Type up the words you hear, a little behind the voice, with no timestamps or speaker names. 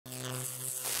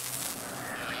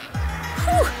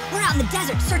out in the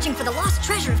desert searching for the lost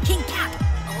treasure of King Cap.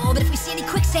 Oh, but if we see any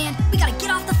quicksand, we gotta get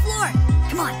off the floor.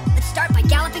 Come on, let's start by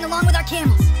galloping along with our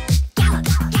camels. Gallop,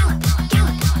 gallop,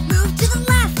 gallop. Move to the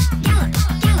left. Gallop,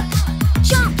 gallop.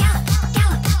 Jump. Gallop,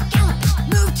 gallop, gallop.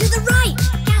 Move to the right.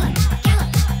 Gallop,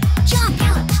 gallop. Jump.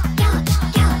 Gallop, gallop,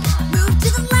 gallop. Move to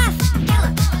the left.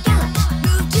 Gallop, gallop.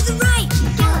 Move to the right.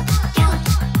 Gallop, gallop.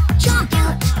 Jump.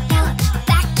 Gallop, gallop.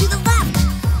 Back to the left.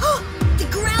 Oh, the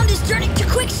ground is turning to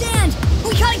quicksand.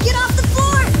 We gotta get off the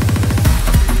floor.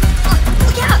 Oh,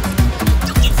 look out.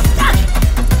 Don't get stuck.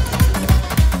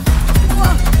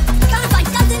 Whoa, gotta find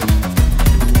something.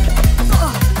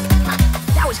 Oh,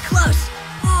 that was close.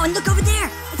 Oh, and look over there.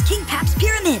 It's King Pap's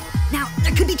pyramid. Now,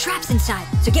 there could be traps inside,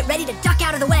 so get ready to duck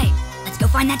out of the way. Let's go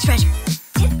find that treasure.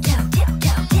 Tiptoe,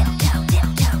 tiptoe, tiptoe,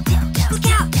 tiptoe, tiptoe. Look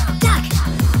out, duck.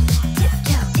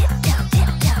 Tiptoe, tiptoe,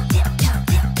 tiptoe, tiptoe,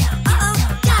 tiptoe. Uh-oh,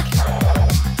 duck.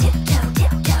 Tiptoe,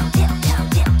 tiptoe, tiptoe,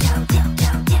 tiptoe,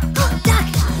 tiptoe, tiptoe. Oh, duck.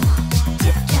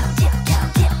 Tiptoe, tiptoe,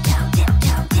 tiptoe,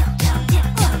 tiptoe, tiptoe,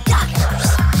 tiptoe. Oh, duck.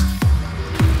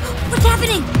 What's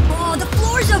happening? Oh, the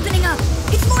floor's opening up.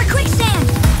 It's more quicksand.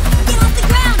 Get off the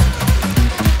ground.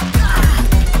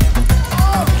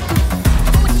 Oh,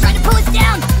 it's trying to pull us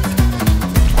down.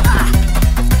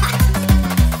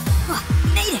 Oh,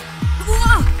 made it.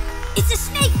 Whoa, it's a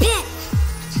snake pit.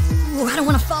 Oh, I don't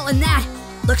want to fall in that.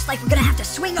 Looks like we're gonna have to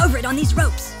swing over it on these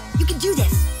ropes. You can do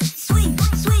this. Swing,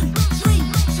 swing,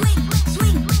 swing, swing,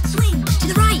 swing, swing. To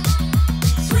the right.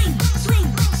 Swing, swing,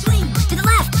 swing. To the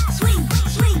left. Swing,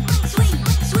 swing, swing,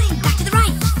 swing. Back to the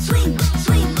right. Swing,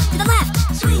 swing. To the left.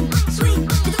 Swing, swing.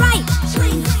 To the right.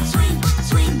 Swing, swing,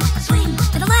 swing, swing.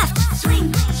 To the left.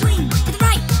 Swing, swing. To the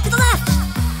right. To the left.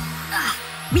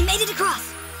 We made it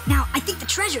across. Now, I think the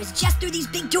treasure is just through these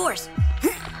big doors.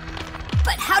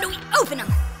 But how do we open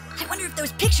them? I wonder if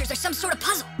those pictures are some sort of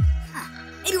puzzle.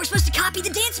 Maybe we're supposed to copy the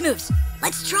dance moves.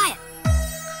 Let's try it.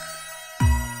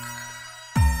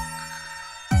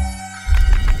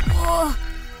 Whoa,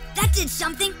 that did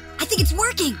something. I think it's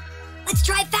working. Let's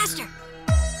try it faster.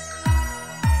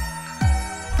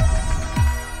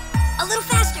 A little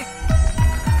faster.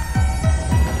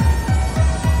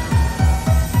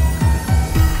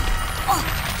 Oh,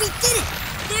 we did it.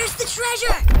 There's the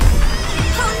treasure.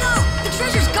 Oh no, the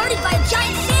treasure's guarded by a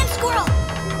giant sand squirrel.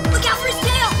 Look out for his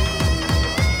tail.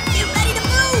 Get ready to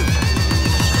move.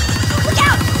 Look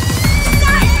out. To the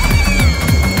side.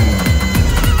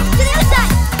 To the other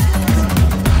side.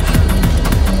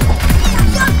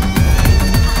 Jump.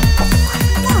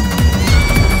 Whoa.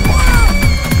 Whoa.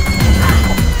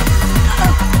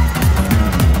 Uh-oh.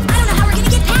 I don't know how we're gonna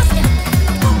get past him.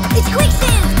 Oh, it's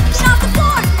quicksand. Get off the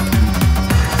floor.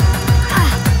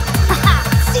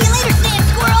 See you later, sand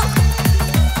squirrel.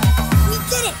 We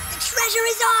did it. The treasure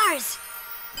is ours.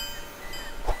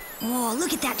 Oh,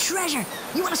 look at that treasure.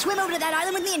 You want to swim over to that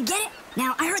island with me and get it?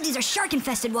 Now, I heard these are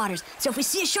shark-infested waters, so if we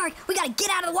see a shark, we gotta get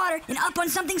out of the water and up on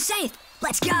something safe.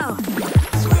 Let's go.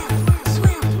 Swim,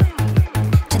 swim.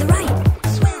 To the right.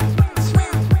 Swim,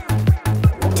 swim.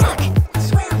 Duck.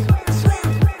 Swim, swim.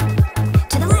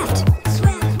 To the left.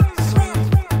 Swim, swim.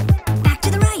 Back to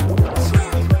the right.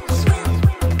 Swim, swim.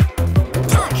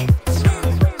 Duck. Swim,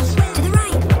 swim. To the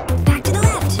right. Back to the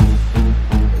left.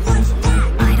 What's that?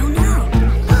 I don't know.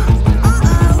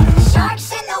 Uh-oh. Sharks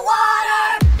in the water.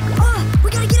 Oh, we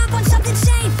gotta get up on something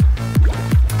safe.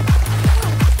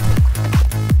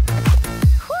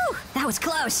 Whew, that was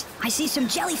close. I see some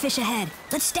jellyfish ahead.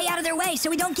 Let's stay out of their way so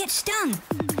we don't get stung.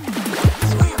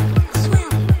 Swim, swim.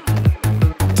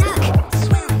 Duck.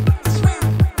 Swim, swim.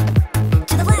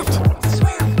 To the left.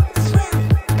 Swim, swim.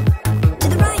 To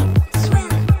the right. Swim.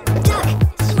 Duck.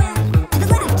 Swim. To the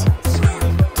left. Swim.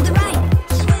 To the right.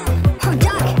 Swim. Oh,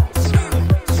 duck. Swim,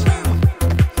 swim.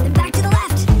 Then back to the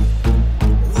left.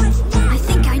 What's that? I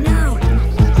think I know.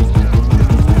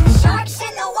 Sharks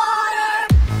in the water.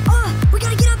 Oh, we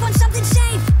gotta get up on something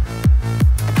safe.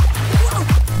 Whoa.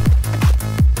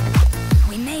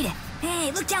 We made it.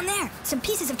 Hey, look down there. Some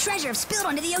pieces of treasure have spilled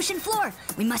onto the ocean floor.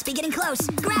 We must be getting close.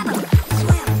 Grab them.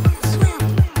 Swim, swim.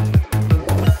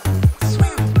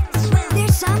 Swim, swim.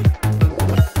 There's some.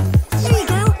 There you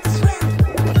go. Swim.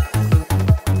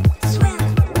 Swim.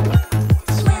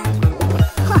 Swim.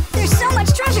 Huh, there's so much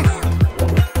treasure.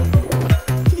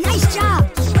 Nice job.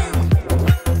 Swim.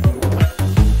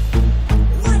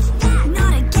 What's that?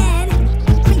 Not again.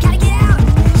 We gotta get out.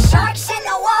 Sharks in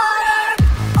the water.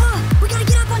 Oh, we gotta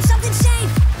get up on something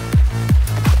safe.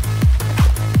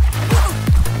 Whoa.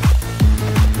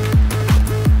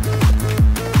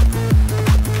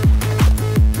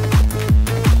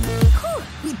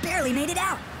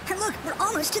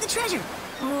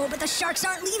 Oh, but the sharks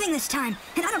aren't leaving this time,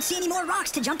 and I don't see any more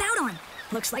rocks to jump out on.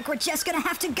 Looks like we're just gonna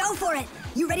have to go for it.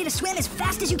 You ready to swim as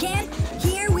fast as you can?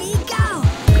 Here we go!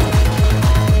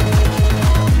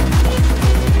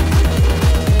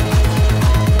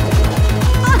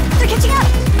 Oh, they're catching up!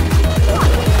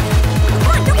 Come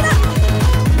on, don't get up!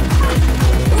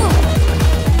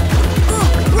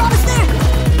 We're almost there!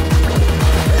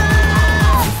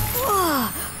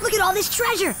 Look at all this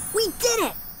treasure! We did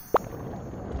it!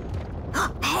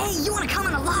 Hey, you want to come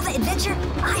on a lava adventure?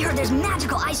 I heard there's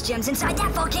magical ice gems inside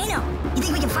that volcano. You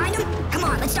think we can find them? Come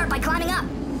on, let's start by climbing up.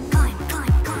 Climb, climb,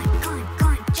 climb, climb,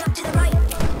 climb, jump to the right.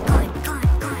 Climb,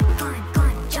 climb, climb, climb,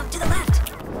 climb, jump to the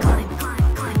left. Climb,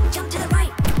 climb, climb, jump to the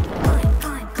right. Climb,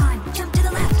 climb, climb, jump to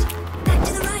the left. Back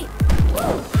to the right.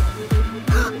 Woo!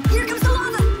 Here comes the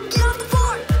lava. Get off the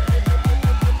floor.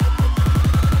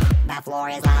 That floor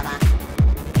is lava.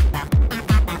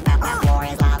 That floor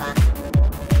is lava.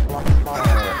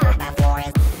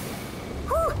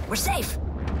 We're safe.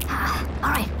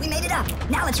 Alright, we made it up.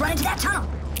 Now let's run into that tunnel.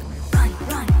 Run,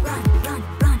 run, run, run,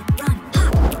 run, run,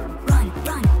 hop. Run,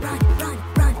 run, run, run,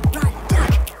 run, run,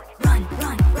 duck. Run,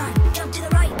 run, run, jump to the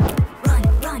right. Run,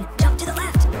 run, jump to the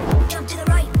left. Jump to the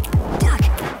right. Duck.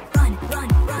 Run, run,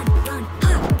 run, run,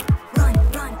 hop. Run,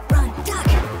 run, run, duck.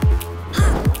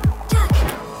 Hop, duck.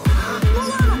 More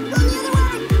lava, run the other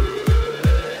way.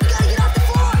 We gotta get off the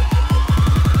floor.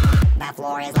 That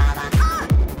floor is lava.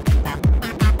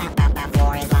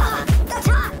 That's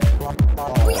hot!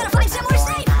 We gotta find somewhere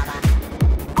safe!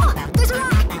 Oh, there's a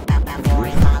rock!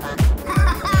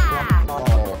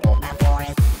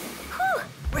 Whew,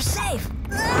 we're safe!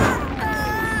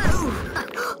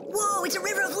 Whoa, it's a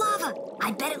river of lava!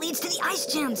 I bet it leads to the ice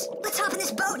gems. Let's hop in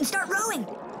this boat and start rowing.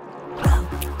 Row,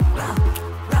 row,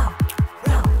 row,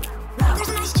 row, row. There's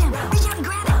an ice gem. Reach out and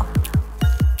grab it.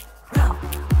 Row, row.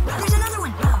 There's another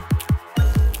one. Row,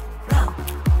 row,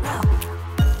 row.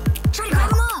 Try to grab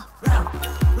them all. Row,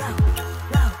 row,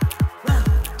 row, row.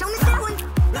 Don't miss that one.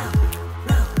 Row,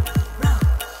 row, row.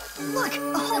 Look,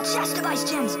 a whole chest of ice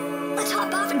gems. Let's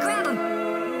hop off and grab them.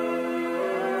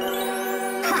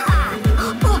 Ha-ha!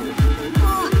 Oh,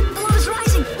 the lava's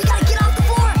rising. We gotta get off the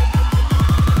floor.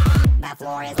 That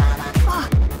floor is lava. Oh,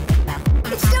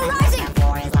 it's still rising. That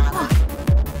floor is lava.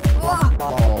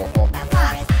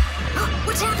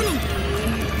 What's happening?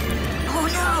 Oh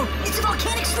no, it's a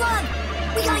volcanic slug.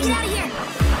 We gotta get out of here.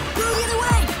 Go the other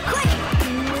way, quick.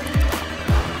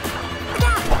 Look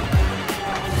out.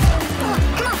 Oh,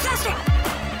 come on, faster.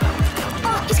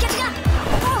 Oh, he's catching up.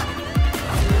 Oh,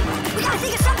 we gotta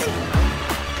think of something.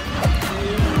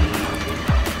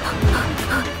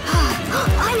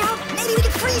 I know, maybe we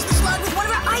can freeze the slug with one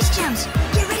of our ice gems.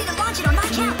 Get ready to launch it on my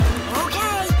count.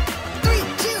 Okay, 3,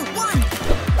 2, 1.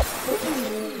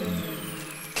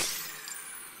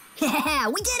 Yeah,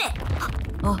 we did it!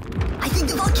 Oh, I think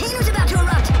the volcano's about to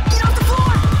erupt! Get off the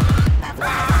floor!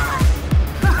 Ah!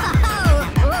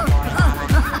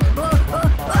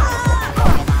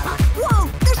 Whoa,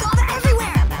 there's lava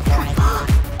everywhere!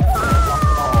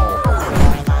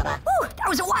 Woo, that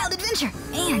was a wild adventure!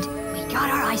 And we got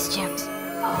our ice gems.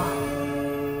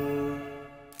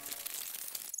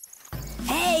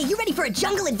 Hey, you ready for a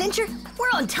jungle adventure?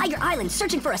 We're on Tiger Island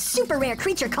searching for a super rare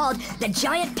creature called the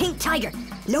giant pink tiger.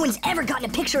 No one's ever gotten a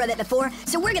picture of it before,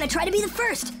 so we're gonna try to be the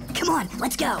first. Come on,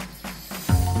 let's go.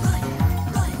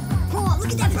 Oh,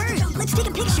 look at that bird. Let's take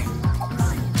a picture.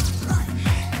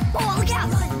 Oh, look out.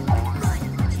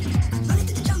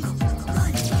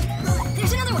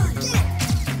 There's another one. Get it.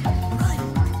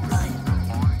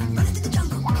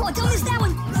 Oh, don't miss that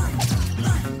one.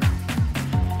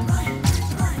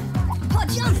 Oh,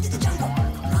 jump.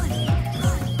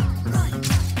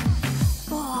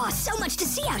 Oh, so much to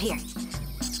see out here.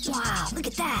 Wow, look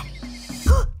at that.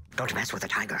 Don't mess with the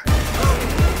tiger. Look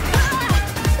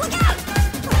out!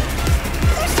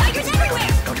 There's tigers everywhere!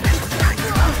 Don't mess with the tiger.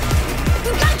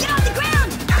 We've got to get off the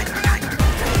ground! Tiger, tiger.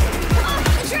 Oh,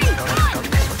 the tree! Come on!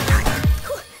 Don't mess with the tiger.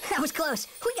 Whew, that was close.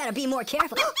 We gotta be more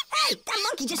careful. Hey, that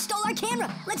monkey just stole our camera.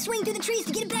 Let's swing through the trees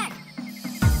to get it back.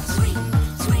 Swing,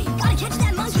 swing. Gotta catch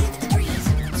that monkey. Trees.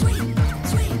 Swing,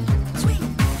 swing,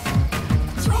 swing.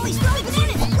 Oh, he's throwing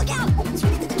bananas! Look out!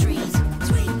 Swing through the trees.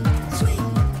 Swing, swing,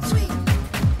 swing.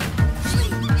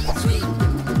 Swing, swing.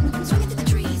 Swing into the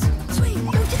trees. Swing.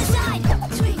 Move to the side.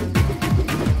 Swing,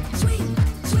 swing,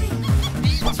 swing.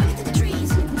 Swing into the trees.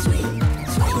 Swing.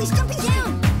 Oh, he's jumping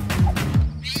down.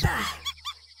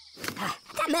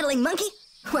 That meddling monkey?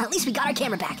 Well, at least we got our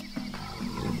camera back.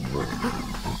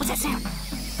 What's that sound?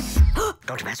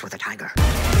 Don't mess with the tiger.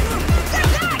 Get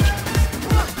him back!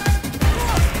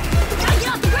 We gotta get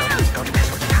off the ground! Don't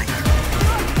mess with the tiger.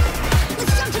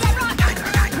 Let's jump to that rock! Tiger,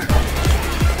 tiger.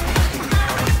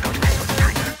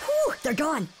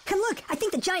 gone. And look, I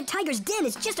think the giant tiger's den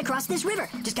is just across this river.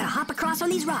 Just gotta hop across on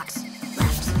these rocks.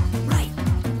 Left, right,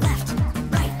 left,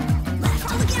 right, left.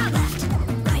 Oh, look out! Left,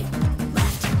 right,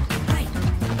 left, right,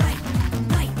 right,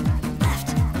 right,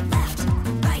 left,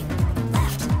 right,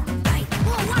 left, right.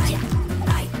 Whoa, watch it!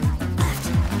 Right, left,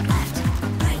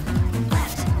 right,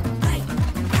 left, right,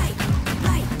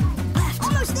 right, left.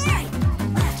 Almost there!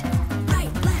 Left,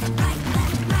 right, left,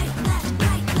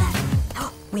 right, left. Oh,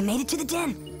 we made it to the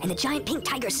den. And the giant pink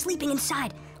tiger is sleeping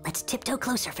inside. Let's tiptoe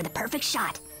closer for the perfect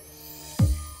shot.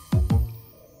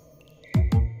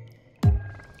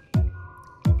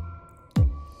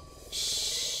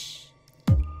 Shh.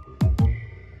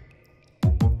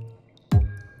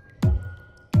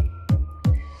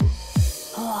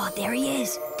 Oh, there he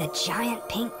is, the giant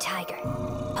pink tiger.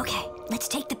 Okay, let's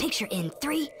take the picture in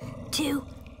 3, 2,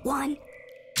 1.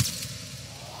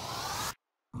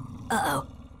 Uh-oh.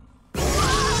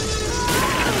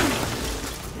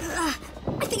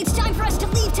 I think it's time for us to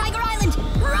leave Tiger Island!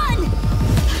 Run!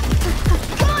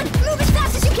 Come on, move as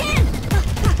fast as you can!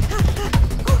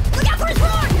 Look out for his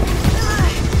roar!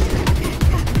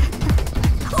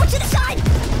 Oh, to the side!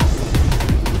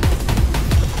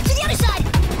 To the other side!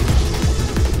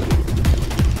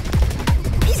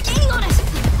 He's gaining on us!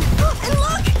 And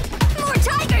look! More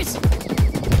tigers!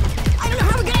 I don't know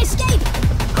how we're gonna escape!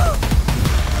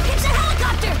 It's a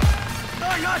helicopter! I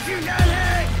got you,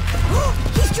 Daddy!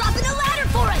 He's dropping a ladder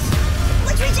for us!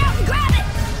 Let's reach out and grab it!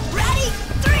 Ready?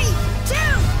 3, 2,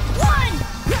 1!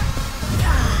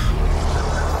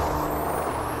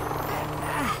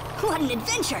 What an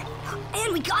adventure!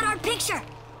 And we got our picture!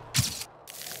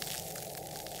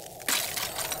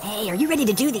 Hey, are you ready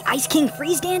to do the Ice King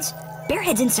freeze dance?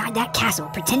 Bearhead's inside that castle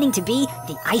pretending to be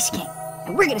the Ice King.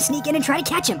 And we're gonna sneak in and try to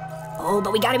catch him. Oh,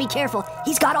 but we gotta be careful.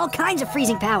 He's got all kinds of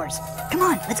freezing powers. Come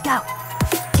on, let's go.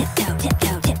 Tiptoe,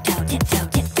 tiptoe, tiptoe, tiptoe,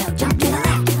 tiptoe, jump to the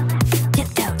left.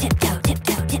 Tiptoe, tiptoe,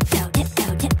 tiptoe, tiptoe,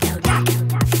 tiptoe, tiptoe, duck.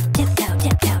 Tiptoe,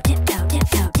 tiptoe, tiptoe,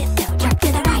 tiptoe, tiptoe, jump to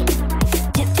the right.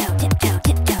 Tiptoe, tiptoe,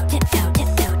 tiptoe, tiptoe,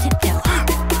 tiptoe, tiptoe, hop.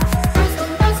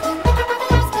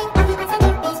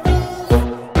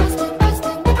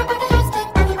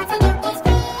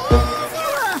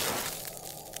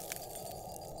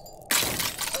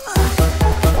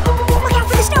 Look out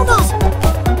for the snowballs!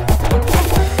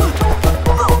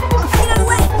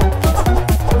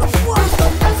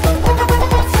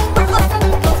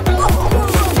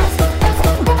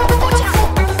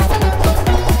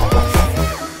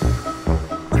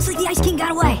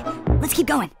 Keep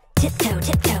going. Tiptoe,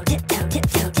 tiptoe, tiptoe,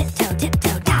 tiptoe, tiptoe,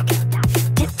 tiptoe, duck.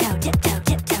 Tiptoe, tiptoe,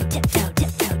 tiptoe, tiptoe,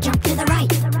 tiptoe, jump to the right.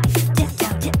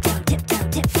 Tiptoe, tiptoe, tiptoe,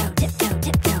 tiptoe, tiptoe,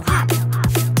 tiptoe, hop.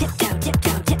 Tiptoe,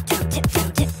 tiptoe, tiptoe, tiptoe,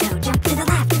 tiptoe, jump to the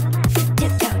left.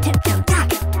 Tiptoe, tiptoe, duck.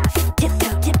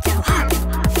 Tiptoe, tiptoe, hop.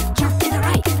 Jump to the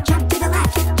right, jump to the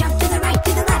left, jump to the right,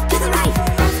 to the left, to the right.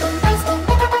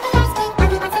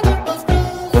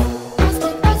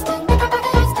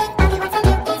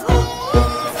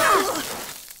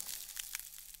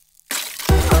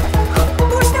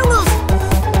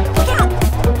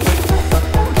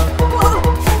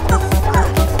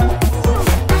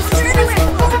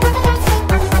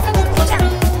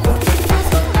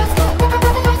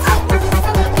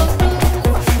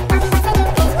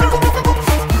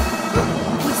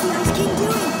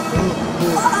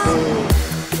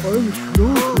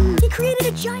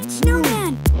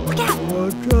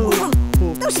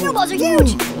 Snowballs are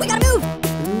huge! We gotta move!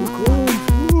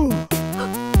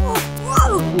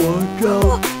 Whoa! Watch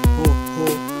out!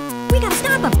 We gotta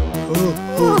stop him!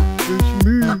 It's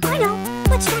me! I know!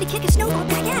 Let's try to kick a snowball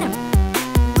back at him!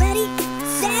 Ready,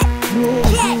 set,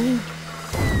 kick!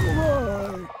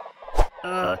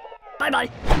 Bye-bye!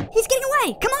 He's getting away!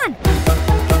 Come on!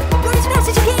 Run as fast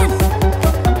as you can!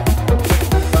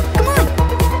 Come on!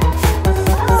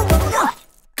 Oh, no!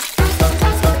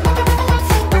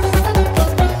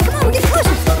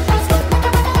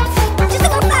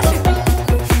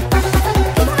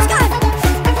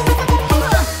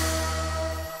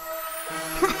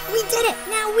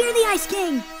 Ice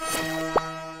King!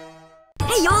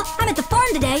 Hey y'all, I'm at the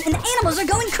farm today and the animals are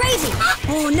going crazy!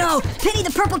 Oh no, Penny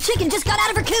the purple chicken just got out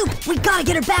of her coop! We gotta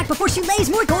get her back before she lays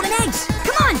more golden eggs!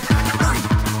 Come on! Run,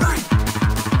 run!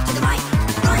 To the right,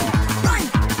 run, run!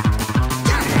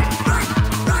 Jump, run,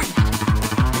 run!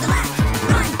 To the left,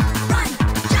 run, run!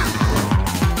 Jump!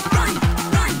 Run,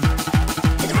 run!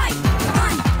 To the right,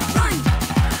 run, run!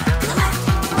 To the left,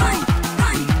 run,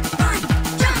 run, run!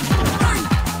 Jump, run,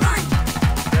 run!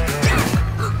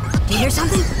 Do you hear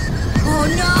something? Oh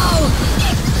no!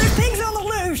 There's pigs on the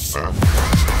loose! Get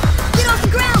off the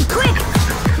ground, quick!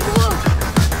 Whoa.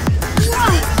 Whoa.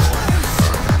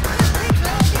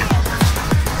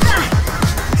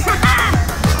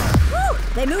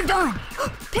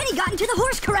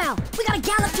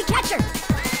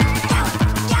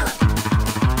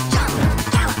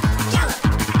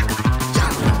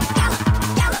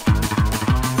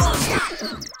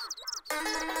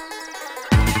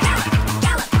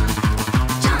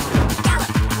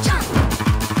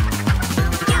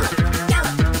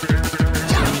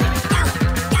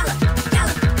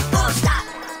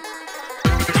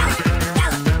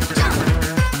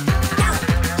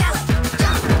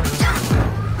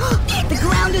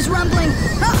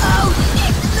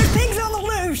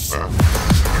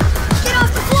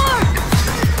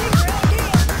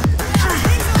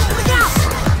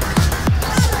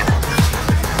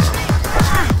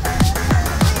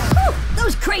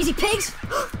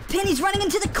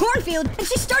 field, and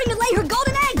she's starting to lay her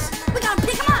golden eggs. We gotta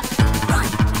pick them up. Run,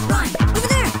 run, over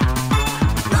there.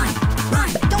 Run, run,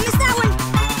 don't miss that one.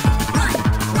 Run,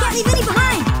 can't leave any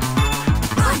behind.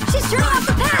 Run, she's turning off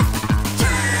the path.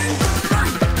 Turn,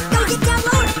 run, gotta get down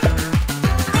lower.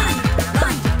 Run,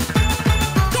 run,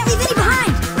 can't leave any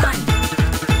behind. Run,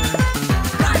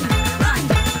 run, run.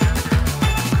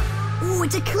 Ooh,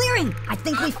 it's a clearing. I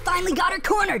think we finally got her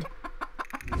cornered.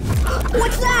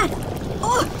 What's that?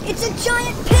 Oh, it's a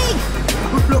giant pig!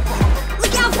 Look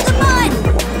out for the mud!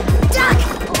 Duck!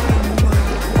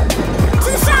 To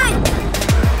the side!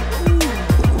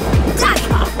 Duck!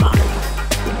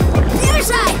 The other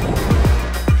side!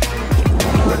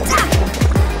 Duck!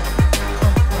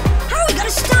 How are we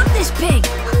gonna stop this pig?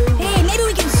 Hey, maybe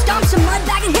we can stomp some mud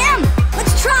back at him!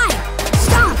 Let's try!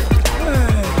 Stomp!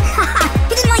 Haha,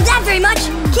 he didn't like that very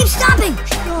much! Keep stomping!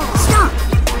 Stomp!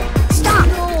 Stomp!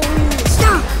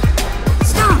 Stomp!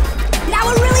 Stomp! Now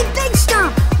a really big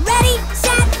stomp! Ready,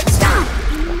 set, stomp!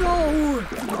 No!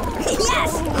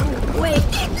 Yes! Wait,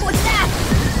 what's that?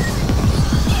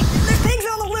 The pigs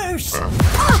on the loose!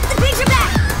 Oh, the pigs are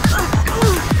back!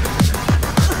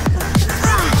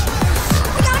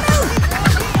 We gotta move!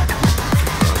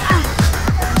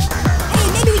 Hey,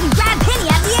 maybe we can grab Penny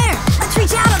out of the air! Let's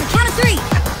reach out on the count of 3!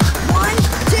 1,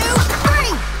 2,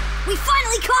 3! We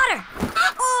finally caught her!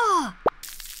 Oh!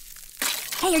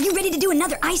 Hey, are you ready to do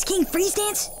another Ice King freeze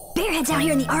dance? Bearhead's out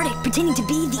here in the Arctic pretending to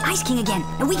be the Ice King again,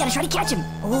 and we gotta try to catch him.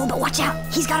 Oh, but watch out.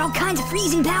 He's got all kinds of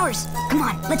freezing powers. Come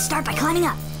on, let's start by climbing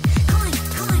up. Climb,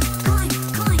 climb, climb,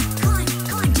 climb, climb,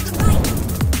 climb to the right.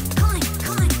 Climb,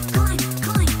 climb, climb,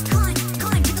 climb, climb,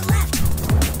 climb to the left.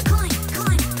 Climb,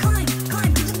 climb, climb,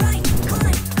 climb to the right.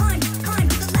 Climb, climb, climb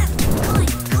to the left. Climb,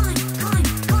 climb, climb,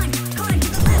 climb, climb to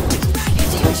the left, to the right.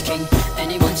 He's the Ice King, and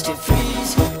he wants to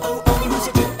freeze. Oh, all he wants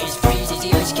to do is freeze. He's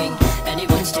the Ice King, and he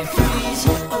wants to freeze.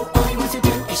 Oh, all he wants to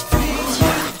do is freeze.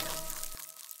 Yeah.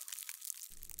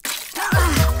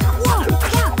 Whoa,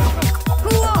 look out!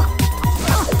 Whoa!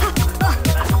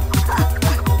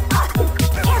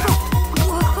 Careful!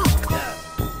 Whoa.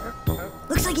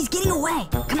 Looks like he's getting away.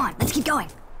 Come on, let's keep going.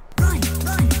 Run,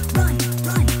 run, run,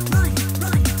 run, run,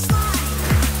 run, slide.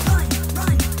 Run,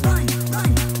 run, run,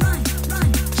 run, run,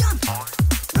 run, jump.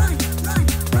 Run, run,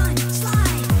 run,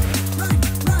 slide. Run,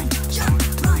 run, jump.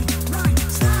 Run, run,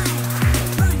 slide.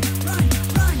 Run, run,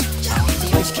 run, jump. He's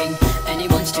the Ice King, and he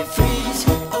wants to freeze.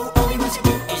 Oh, all he wants to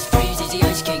do is freeze. He's the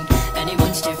Ice King, and he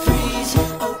wants to freeze.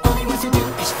 Oh, all he wants to do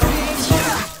is freeze.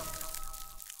 Yeah.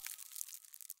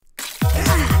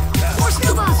 More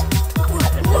snowballs!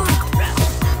 Whoa.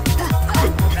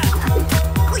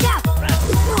 Look out!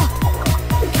 Whoa.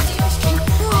 He's the Ice King,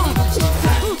 and he wants to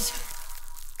freeze.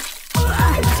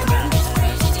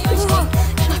 He's the Ice King,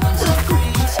 and he wants to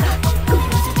freeze. All he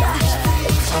wants to do is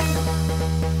freeze.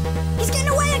 He's getting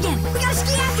away again! We gotta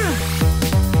ski after him!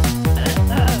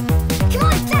 Come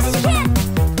on, fast as you can!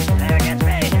 Get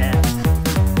ready.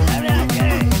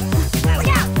 Look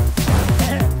out!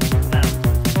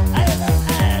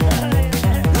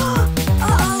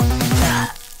 Uh-oh!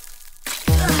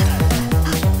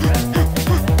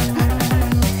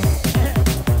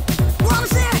 We're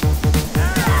almost there!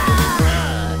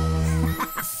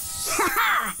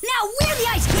 Now we're the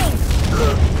Ice King!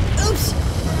 Oops!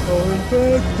 I'm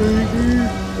back, baby.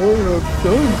 I have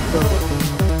done something.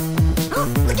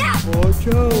 Look out! Watch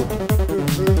out.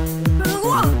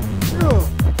 Whoa!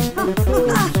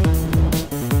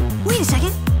 Wait a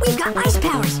second. We've got ice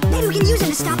powers. Maybe we can use them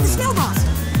to stop the snowballs.